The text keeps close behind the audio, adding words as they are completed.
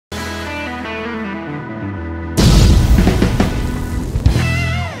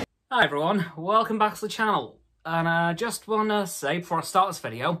Hi everyone, welcome back to the channel, and I just want to say before I start this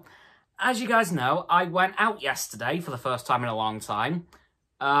video, as you guys know, I went out yesterday for the first time in a long time.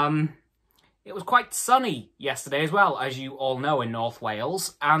 It was quite sunny yesterday as well, as you all know, in North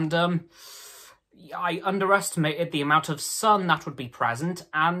Wales, and I underestimated the amount of sun that would be present,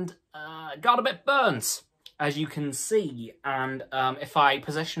 and got a bit burnt, as you can see, and if I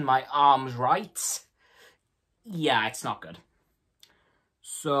position my arms right, yeah, it's not good.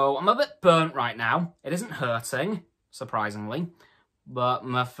 So, I'm a bit burnt right now. It isn't hurting, surprisingly, but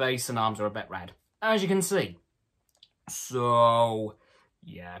my face and arms are a bit red, as you can see. So,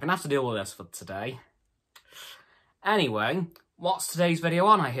 yeah, I'm gonna have to deal with this for today. Anyway, what's today's video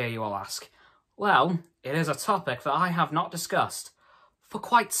on, I hear you all ask? Well, it is a topic that I have not discussed for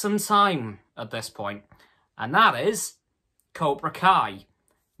quite some time at this point, and that is Cobra Kai.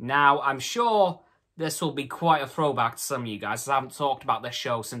 Now, I'm sure this will be quite a throwback to some of you guys, as I haven't talked about this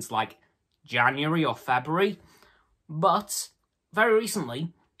show since, like, January or February. But, very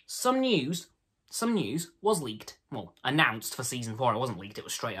recently, some news was leaked. Well, announced for Season 4. It wasn't leaked, it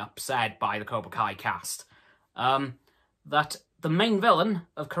was straight up said by the Cobra Kai cast. That the main villain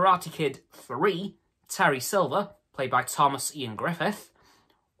of Karate Kid 3, Terry Silver, played by Thomas Ian Griffith,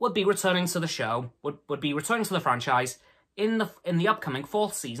 would be returning to the show, would be returning to the franchise in the upcoming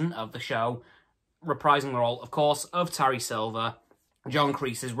 4th season of the show, reprising the role, of course, of Terry Silver, John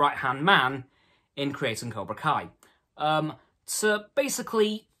Kreese's right-hand man in creating Cobra Kai. To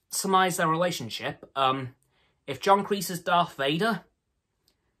basically surmise their relationship, if John Kreese is Darth Vader,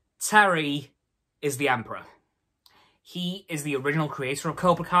 Terry is the Emperor. He is the original creator of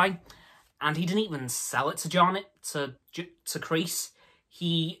Cobra Kai, and he didn't even sell it to Kreese.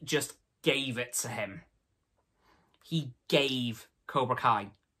 He just gave it to him. He gave Cobra Kai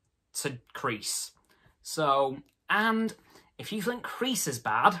to Kreese. So, and if you think Kreese is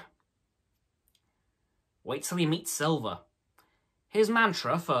bad, wait till you meet Silver. His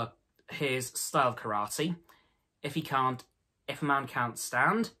mantra for his style of karate, if a man can't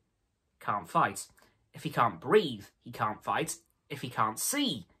stand, can't fight. If he can't breathe, he can't fight. If he can't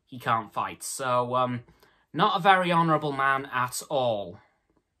see, he can't fight. So, not a very honourable man at all.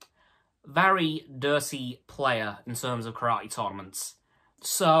 Very dirty player in terms of karate tournaments.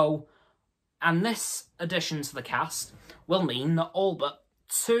 So, and this addition to the cast will mean that all but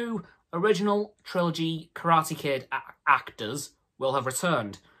 2 original trilogy Karate Kid actors will have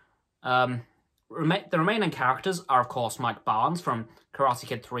returned. The remaining characters are, of course, Mike Barnes from Karate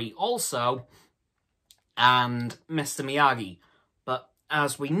Kid 3 also, and Mr. Miyagi. But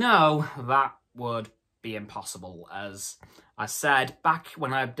as we know, that would be impossible. As I said, back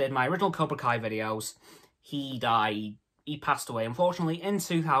when I did my original Cobra Kai videos, he passed away, unfortunately, in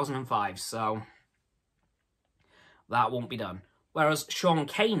 2005, so that won't be done. Whereas Sean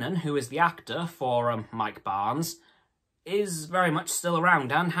Kanan, who is the actor for Mike Barnes, is very much still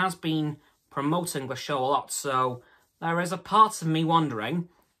around and has been promoting the show a lot, so there is a part of me wondering,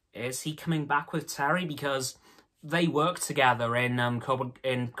 is he coming back with Terry? Because they worked together in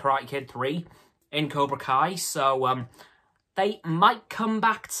Karate Kid 3, in Cobra Kai, so they might come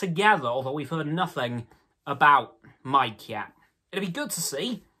back together, although we've heard nothing about Mike yet. It'd be good to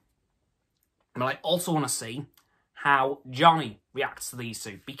see, but I also want to see how Johnny reacts to these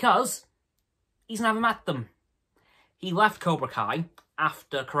two, because he's never met them. He left Cobra Kai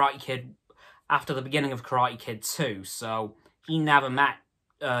after the beginning of Karate Kid 2, so he never met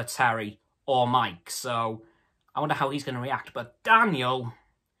Terry or Mike, so I wonder how he's going to react. But Daniel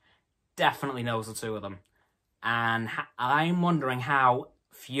definitely knows the two of them, and I'm wondering how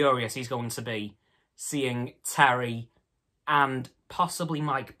furious he's going to be seeing Terry and possibly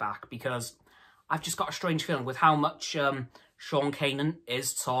Mike back, because I've just got a strange feeling with how much Sean Kanan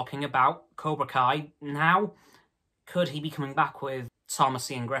is talking about Cobra Kai now. Could he be coming back with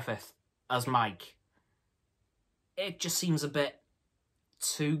Thomas Ian Griffith as Mike? It just seems a bit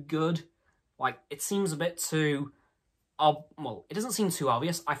too good. Like, it seems a bit too... well, it doesn't seem too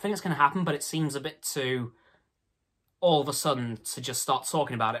obvious. I think it's going to happen, but it seems a bit too... all of a sudden to just start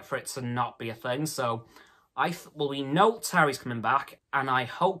talking about it for it to not be a thing. So, well, we know Terry's coming back, and I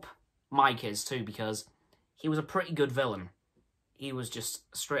hope Mike is too, because he was a pretty good villain. He was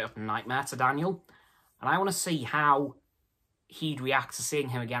just straight up a nightmare to Daniel, and I want to see how he'd react to seeing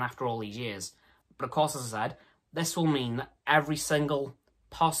him again after all these years. But of course, as I said, this will mean that every single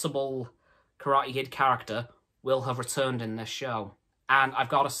possible Karate Kid character will have returned in this show. And I've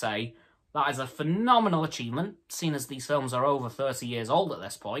got to say, that is a phenomenal achievement, seeing as these films are over 30 years old at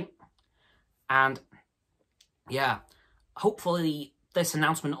this point. And, yeah, hopefully this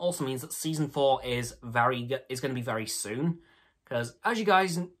announcement also means that Season 4 is going to be very soon. Because, as you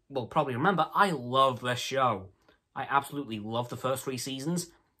guys will probably remember, I love this show. I absolutely love the first 3 seasons,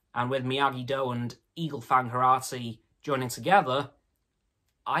 and with Miyagi-Do and Eagle Fang Karate joining together,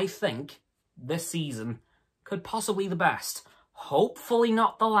 I think this season could possibly be the best. Hopefully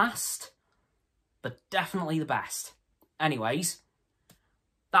not the last, but definitely the best. Anyways,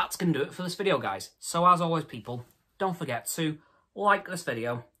 that's going to do it for this video, guys. So as always, people, don't forget to like this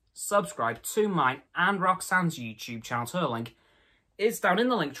video, subscribe to mine and Roxanne's YouTube channel. Her link is down in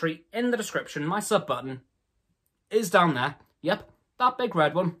the link tree in the description. My sub button is down there. Yep, that big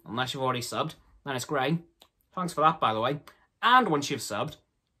red one, unless you've already subbed, then it's grey. Thanks for that, by the way. And once you've subbed,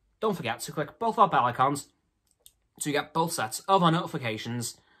 don't forget to click both our bell icons to get both sets of our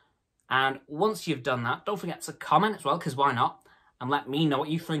notifications. And once you've done that, don't forget to comment as well, because why not? And let me know what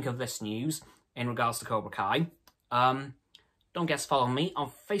you think of this news in regards to Cobra Kai. Don't forget to follow me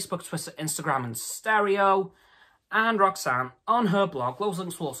on Facebook, Twitter, Instagram, and Stereo. And Roxanne on her blog. Those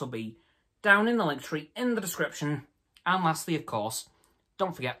links will also be down in the link tree in the description. And lastly, of course,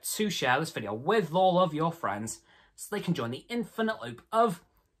 don't forget to share this video with all of your friends so they can join the infinite loop of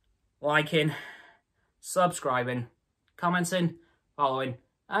liking, subscribing, commenting, following,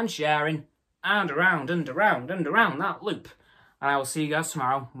 and sharing, and around and around and around that loop. And I will see you guys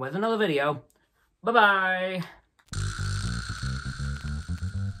tomorrow with another video. Bye-bye!